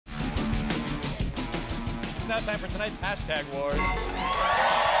now time for tonight's hashtag wars.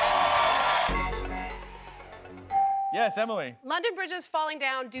 Yes, Emily. London bridges falling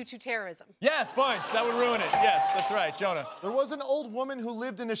down due to terrorism. Yes, points. That would ruin it. Yes, that's right. Jonah. There was an old woman who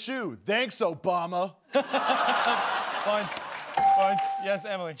lived in a shoe. Thanks, Obama. Points. Points. Yes,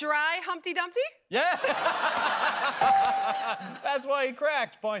 Emily. Dry Humpty Dumpty? Yeah. That's why he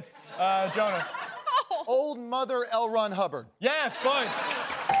cracked. Points. Jonah. Oh. Old Mother L. Ron Hubbard. Yes, points.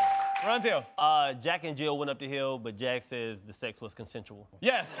 Ronzio. Jack and Jill went up the hill, but Jack says the sex was consensual.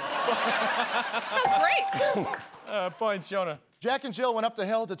 Yes. Sounds great. Points, Jonah. Jack and Jill went up the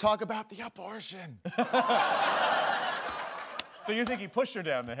hill to talk about the abortion. So you think he pushed her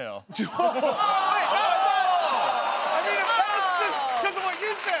down the hill? Oh, I mean, because of what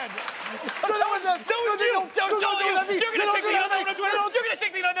you said. You're gonna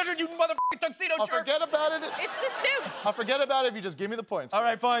take the other, you motherfucking tuxedo I'll jerk. forget about it. It's the suit. I'll forget about it if you just give me the points. All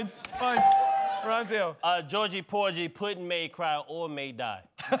right, points. Points. Ronzio. Georgie Porgy couldn't may cry or may die.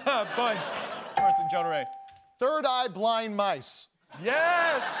 Points. Person, Jonah Ray. Third eye blind mice.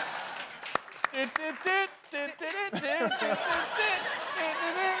 Yes.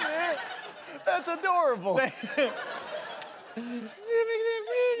 That's adorable.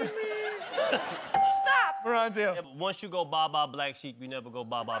 Stop. Ronzio. Yeah, but once you go ba-ba black sheep, you never go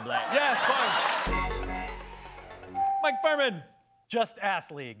ba-ba black. Yes, points. Mike Furman. Just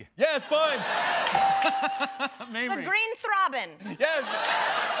Ass League. Yes, points. The Mamrie. Green Throbbing. Yes.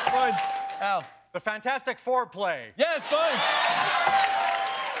 Points. Al. The Fantastic Foreplay. Yes, points.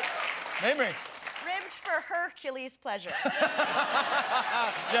 Mamrie. Ribbed for Hercules' pleasure.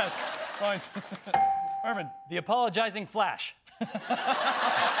 Yes, points. Furman. The Apologizing Flash.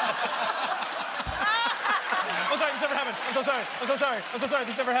 Oh, sorry, this never happened. I'm so sorry. I'm so sorry. I'm so sorry.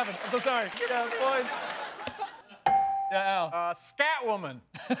 This never happened. I'm so sorry. Yeah, points. Yeah, Al. Scatwoman.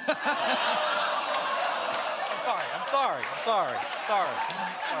 I'm sorry.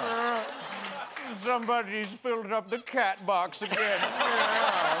 Somebody's filled up the cat box again.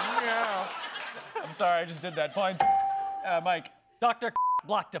 Yeah. I'm sorry, I just did that. Points. Mike. Dr.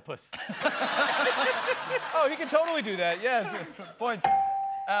 Blocktopus. Oh, he can totally do that. Yes. Points.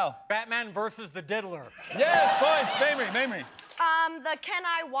 Al. Batman versus the Diddler. Yes, points. Mamrie. The Can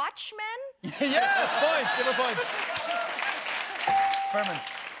I Watch Men? Yes, points. Give her points. Furman.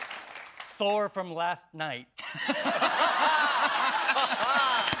 Thor from last night.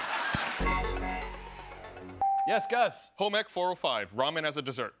 Yes, Gus. Home Ec 405, ramen as a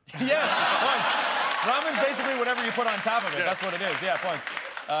dessert. Yes, points. Ramen's basically whatever you put on top of it. Yeah. That's what it is. Yeah, points.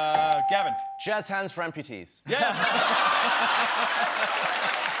 Gavin. Jazz hands for amputees. Yes.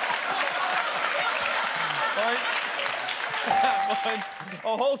 Points.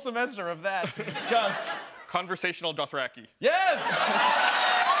 A whole semester of that. Gus. Conversational Dothraki. Yes.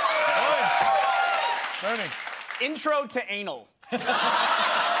 Points. Bernie. Intro to anal.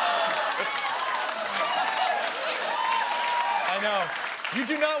 I know. You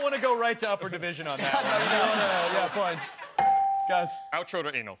do not want to go right to upper division on that one. You want to, yeah, points. Gus. Outro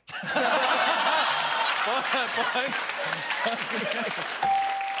to anal. Points.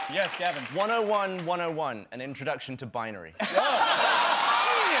 Yes, Gavin. 101, 101, an introduction to binary. Oh,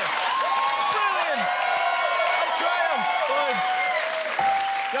 genius! Brilliant! A triumph! Points.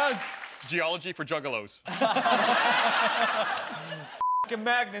 Gus. Geology for juggalos. F***ing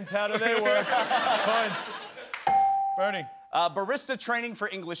magnets, how do they work? Points. Bernie. Barista training for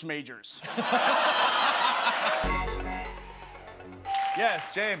English majors.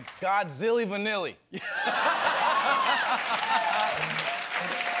 Yes, James. Godzilla Vanilli.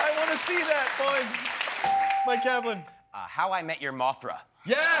 I want to see that. Points. Mike Kaplan. How I Met Your Mothra.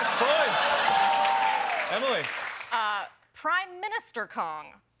 Yes, points. Emily. Prime Minister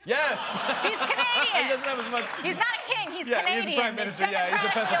Kong. Yes. He's He Canadian. doesn't have as much. He's not a king, he's Yeah, Canadian. he's Prime Minister. He's Yeah, he's a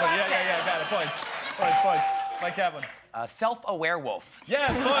Pennsylvania. Yeah. Got it. Points. Points. Mike Kaplan. Self-aware wolf.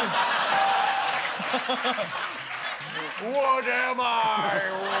 Yes, points. What am I?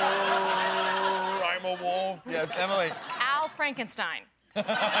 I'm a wolf. Yes, Emily. Al Frankenstein.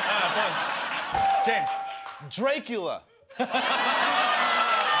 Points. James. Dracula.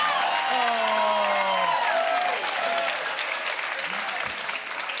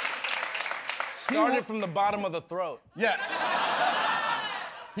 Started from the bottom of the throat. Yeah.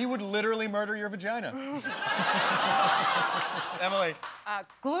 He would literally murder your vagina. Emily.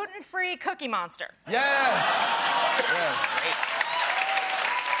 Gluten-free Cookie Monster. Yes. Yes.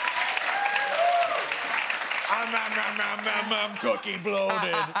 I'm cookie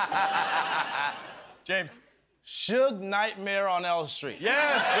bloated. James. Suge Nightmare on Elm Street.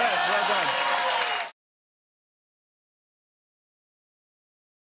 Yes, well done.